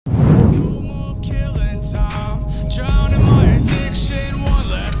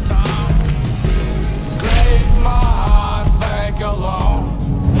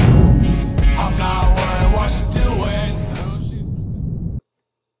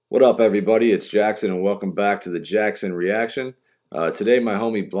What up, everybody? It's Jackson, and welcome back to the Jackson Reaction. Today, my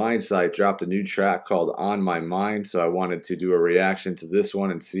homie BLINDSIGHT dropped a new track called "On My Mind," so I wanted to do a reaction to this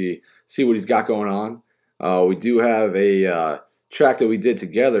one and see what he's got going on. We do have a track that we did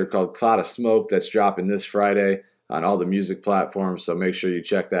together called "Cloud of Smoke" that's dropping this Friday on all the music platforms, so make sure you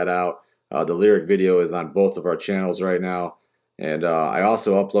check that out. The lyric video is on both of our channels right now, and I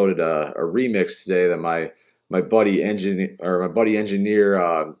also uploaded a remix today that my buddy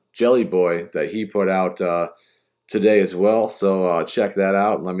engineer Jelly Boy that he put out today as well. So check that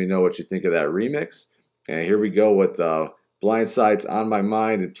out and let me know what you think of that remix. And here we go with BLINDSIGHT's "On My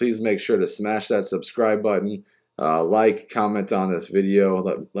Mind," and please make sure to smash that subscribe button, like, comment on this video,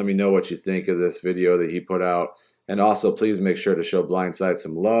 let me know what you think of this video that he put out, and also please make sure to show BLINDSIGHT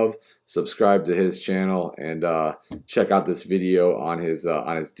some love, subscribe to his channel, and check out this video on his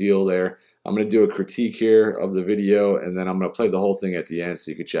deal there. I'm going to do a critique here of the video, and then I'm going to play the whole thing at the end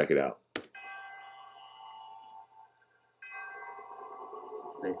so you can check it out.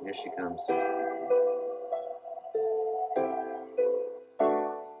 And here she comes.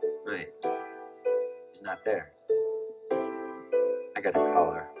 Wait, she's not there. I gotta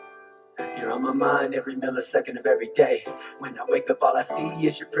call her. You're on my mind every millisecond of every day. When I wake up, all I see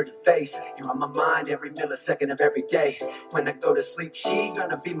is your pretty face. You're on my mind every millisecond of every day. When I go to sleep, she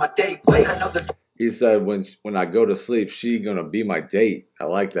gonna be my date. Wait, I know the He said, when I go to sleep, she gonna be my date. I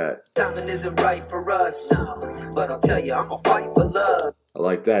like that. timing isn't right for us, no, but I'll tell you, I'm gonna fight for love. I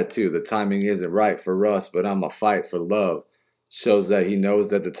like that too. The timing isn't right for us, but I'm gonna fight for love. Shows that he knows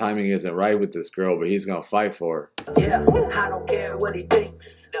that the timing isn't right with this girl, but he's gonna fight for her. Yeah, I don't care what he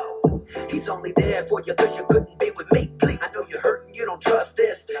thinks. No, he's only there for you because you couldn't be with me. Please, I know you're hurting, you don't trust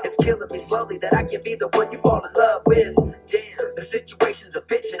this. It's killing me slowly that I can be the one you fall in love with. Damn, the situation's a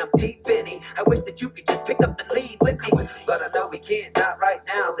bitch and I'm deep in it. I wish that you could just pick up and leave with me, but I know we can't, not right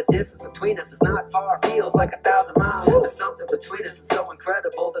now. The distance between us is not far, feels like 1,000 miles. There's something between us that's so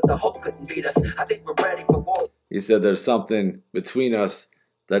incredible that the hope couldn't beat us. I think we're ready for war. He said there's something between us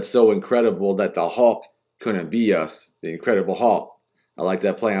that's so incredible that the Hulk couldn't be us. The Incredible Hulk. I like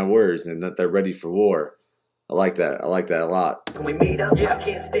that play on words, and that they're ready for war. I like that. I like that a lot. Can we meet up? Yeah. I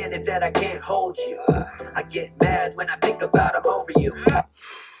can't stand it that I can't hold you. I get mad when I think about I'm over you.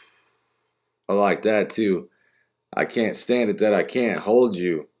 I like that too. I can't stand it that I can't hold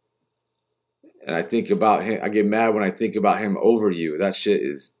you. And I think about him. I get mad when I think about him over you. That shit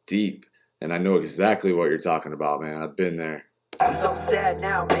is deep. And I know exactly what you're talking about, man. I've been there. I'm so sad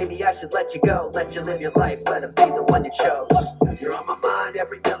now, maybe I should let you go. Let you live your life, let him be the one you chose. You're on my mind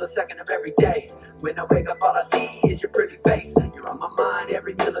every millisecond of every day. When I wake up, all I see is your pretty face. You're on my mind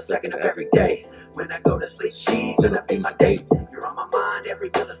every millisecond of every day. When I go to sleep, she gonna be my date. You're on my mind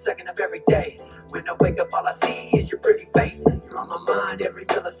every millisecond of every day. When I wake up, all I see is your pretty face. You're on my mind every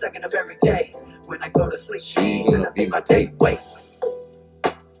millisecond of every day. When I go to sleep, she gonna be my date. Wait,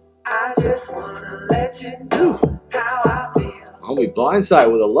 I just wanna let you know how I feel. Homie BLINDSIGHT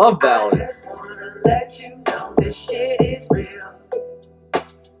with a love I ballad. just wanna let you know this shit is real.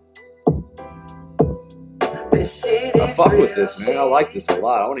 This shit is I fuck real. with this, man. I like this a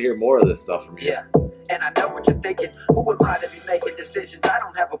lot. I want to hear more of this stuff from you. Yeah, and I know what you're thinking. Who am I to be making decisions? I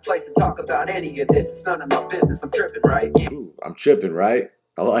don't have a place to talk about any of this. It's none of my business. I'm tripping, right? Ooh, I'm tripping, right?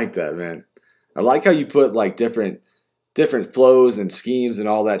 I like that, man. I like how you put like different flows and schemes and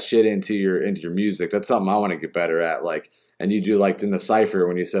all that shit into your music. That's something I want to get better at. Like, and you do like in the cipher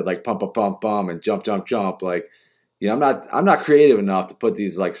when you said like pump pump pump pump and jump jump jump. Like, you know, I'm not creative enough to put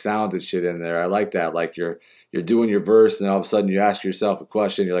these like sounds and shit in there. I like that. Like you're doing your verse and all of a sudden you ask yourself a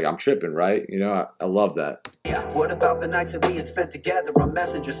question. You're like, I'm tripping, right? You know, I love that. Yeah. What about the nights that we had spent together on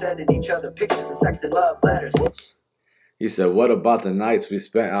Messenger, sending each other pictures and sexting love letters? He said, what about the nights we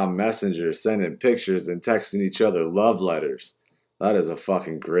spent on Messenger sending pictures and texting each other love letters? That is a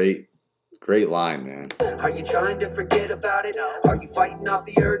fucking great line, man. Are you trying to forget about it? Are you fighting off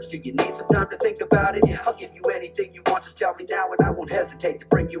the urge? Do you need some time to think about it? I'll give you anything you want, just tell me now, and I won't hesitate to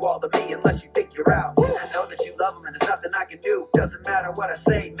bring you all to me unless you think you're out. I know that you love him and there's nothing I can do. Doesn't matter what I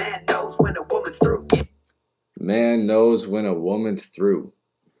say, man knows when a woman's through. Man knows when a woman's through.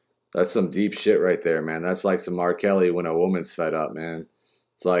 That's some deep shit right there, man. That's like some R. Kelly when a woman's fed up, man.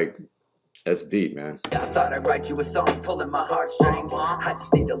 It's like, that's deep, man. I thought I'd write you a song pulling my heartstrings. I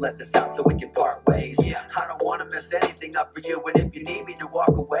just need to let this out so we can part ways. I don't want to mess anything up for you, and if you need me to walk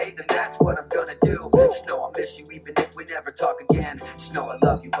away, then that's what I'm gonna do. Just know I'll miss you even if we never talk again. Just know I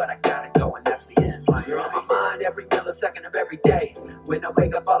love you, but I gotta go, and that's the end. You're on my mind every millisecond of every day. When I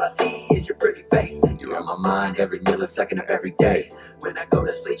wake up, all I see is your pretty face. You're on my mind every millisecond of every day. When I go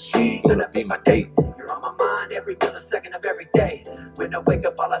to sleep, she gonna be my date. You're on my mind every millisecond of every day. When I wake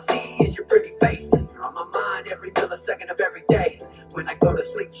up, all I see is your pretty face. You're on my mind every millisecond of every day. When I go to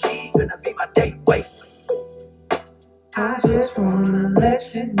sleep, she gonna be my date. Wait, I just wanna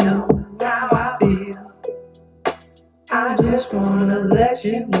let you know how I feel. I just wanna let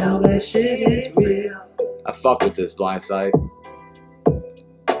you know that shit is real. I fuck with this, Blindside.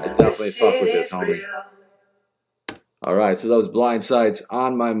 I definitely fuck with this, homie. All right, so those Blindsights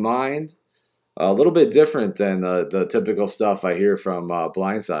on my mind. A little bit different than the typical stuff I hear from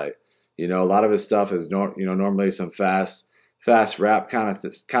Blindside. You know, a lot of his stuff is normally some fast rap kind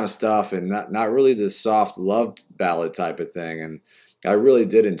of stuff, and not really this soft love ballad type of thing. And I really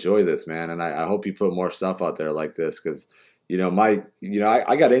did enjoy this, man. And I hope you put more stuff out there like this, because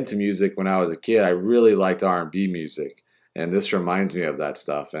I got into music when I was a kid. I really liked R&B music, and this reminds me of that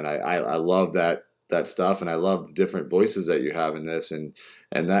stuff. And I love that stuff, and I love the different voices that you have in this, and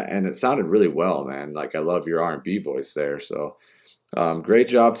it sounded really well, man. Like, I love your R&B voice there. So great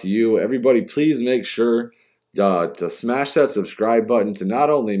job to you, everybody. Please make sure to smash that subscribe button to not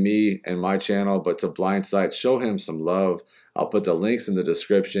only me and my channel, but to Blindsight. Show him some love. I'll put the links in the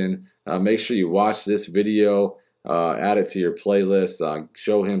description. Make sure you watch this video, add it to your playlist,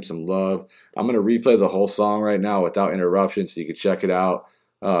 show him some love. I'm going to replay the whole song right now without interruption, so you can check it out.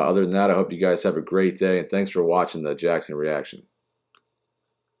 Other than that, I hope you guys have a great day, and thanks for watching the Jackson Reaction.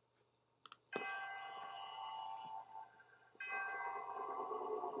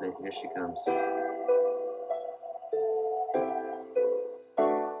 Wait, here she comes.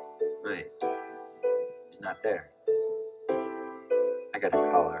 Wait, she's not there. I gotta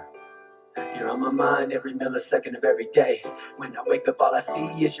call her. You're on my mind every millisecond of every day. When I wake up, all I see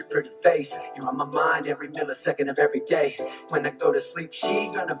is your pretty face. You're on my mind every millisecond of every day. When I go to sleep, she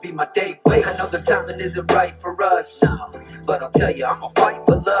gonna be my date. Wait, I know the timing isn't right for us, no, but I'll tell you, I'm gonna fight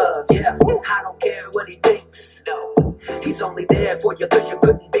for love. Yeah, I don't care what he thinks. No, he's only there for you cause you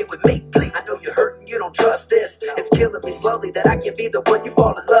couldn't be with me. Please, I know you're hurting, you don't trust this. It's killing me slowly that I can be the one you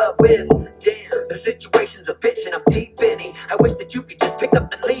fall in love with. Damn, the situation's a bitch and I'm deep in it. I wish that you could just pick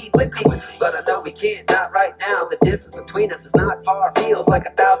up and leave with me, but I know we can't, not right now. The distance between us is not far, feels like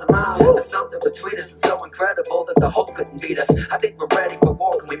 1,000 miles. There's something between us that's so incredible that the whole couldn't beat us. I think we're ready for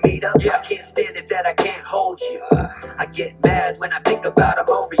war, can we meet up? I can't stand it that I can't hold you. I get mad when I think about I'm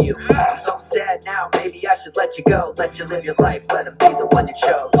over you. I'm so sad now, maybe I should let you go. Let you live your life, let him be the one you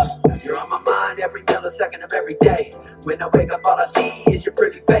chose. You're on my mind every millisecond of every day. When I wake up, all I see is your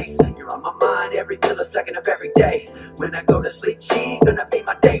pretty face. You're on my mind every millisecond of every day. When I go to sleep, she gonna be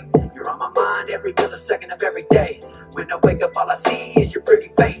my date. You're on my mind every millisecond of every day. When I wake up, all I see is your pretty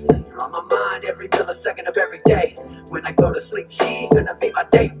face. You're on my mind every millisecond of every day. When I go to sleep, she gonna be my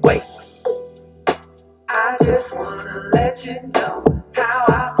date. Wait, I just wanna let you know how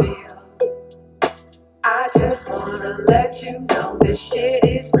I feel. I just wanna let you know this shit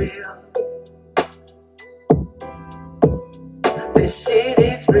is real. This shit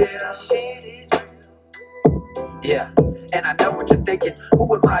is real. Yeah, and I know what you're thinking.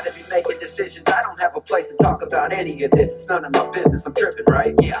 Who am I to be making decisions? I don't have a place to talk about any of this. It's none of my business, I'm tripping,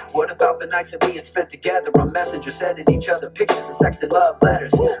 right? Yeah. What about the nights that we had spent together on Messenger, sending each other pictures and sexting love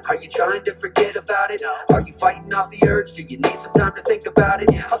letters? Are you trying to forget about it? Are you fighting off the urge? Do you need some time to think about it?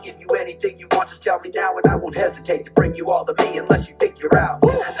 I'll give you anything you want, just tell me now, and I won't hesitate to bring you all to me unless you think you're out.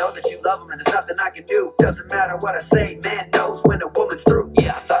 I know that you love him and there's nothing I can do. Doesn't matter what I say, man knows when a woman's through.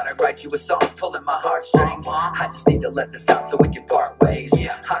 Yeah, I thought I'd write you a song pulling my heartstrings. I just need to let this out so we can part ways.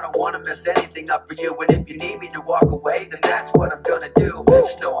 I don't want to mess anything up for you, and if you need me to walk away, then that's what I'm gonna do.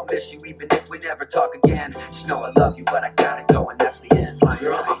 Just know I'll miss you even if we never talk again. Just know I love you, but I gotta go, and that's the end.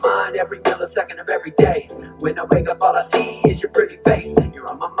 You're on my mind every millisecond of every day. When I wake up, all I see is your pretty face. You're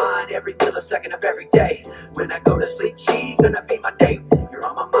on my mind every millisecond of every day. When I go to sleep, she gonna be my date. You're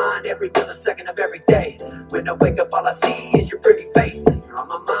on my mind every millisecond of every day. When I wake up, all I see is your pretty face. You're on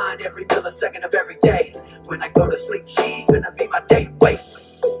my mind every millisecond of every day. When I go to sleep, she gonna be my date. Wait,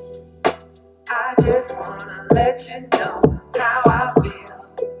 I just wanna let you know how I feel.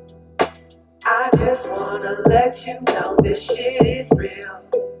 I just wanna let you know this shit is real.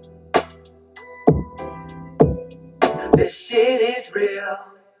 This shit is real.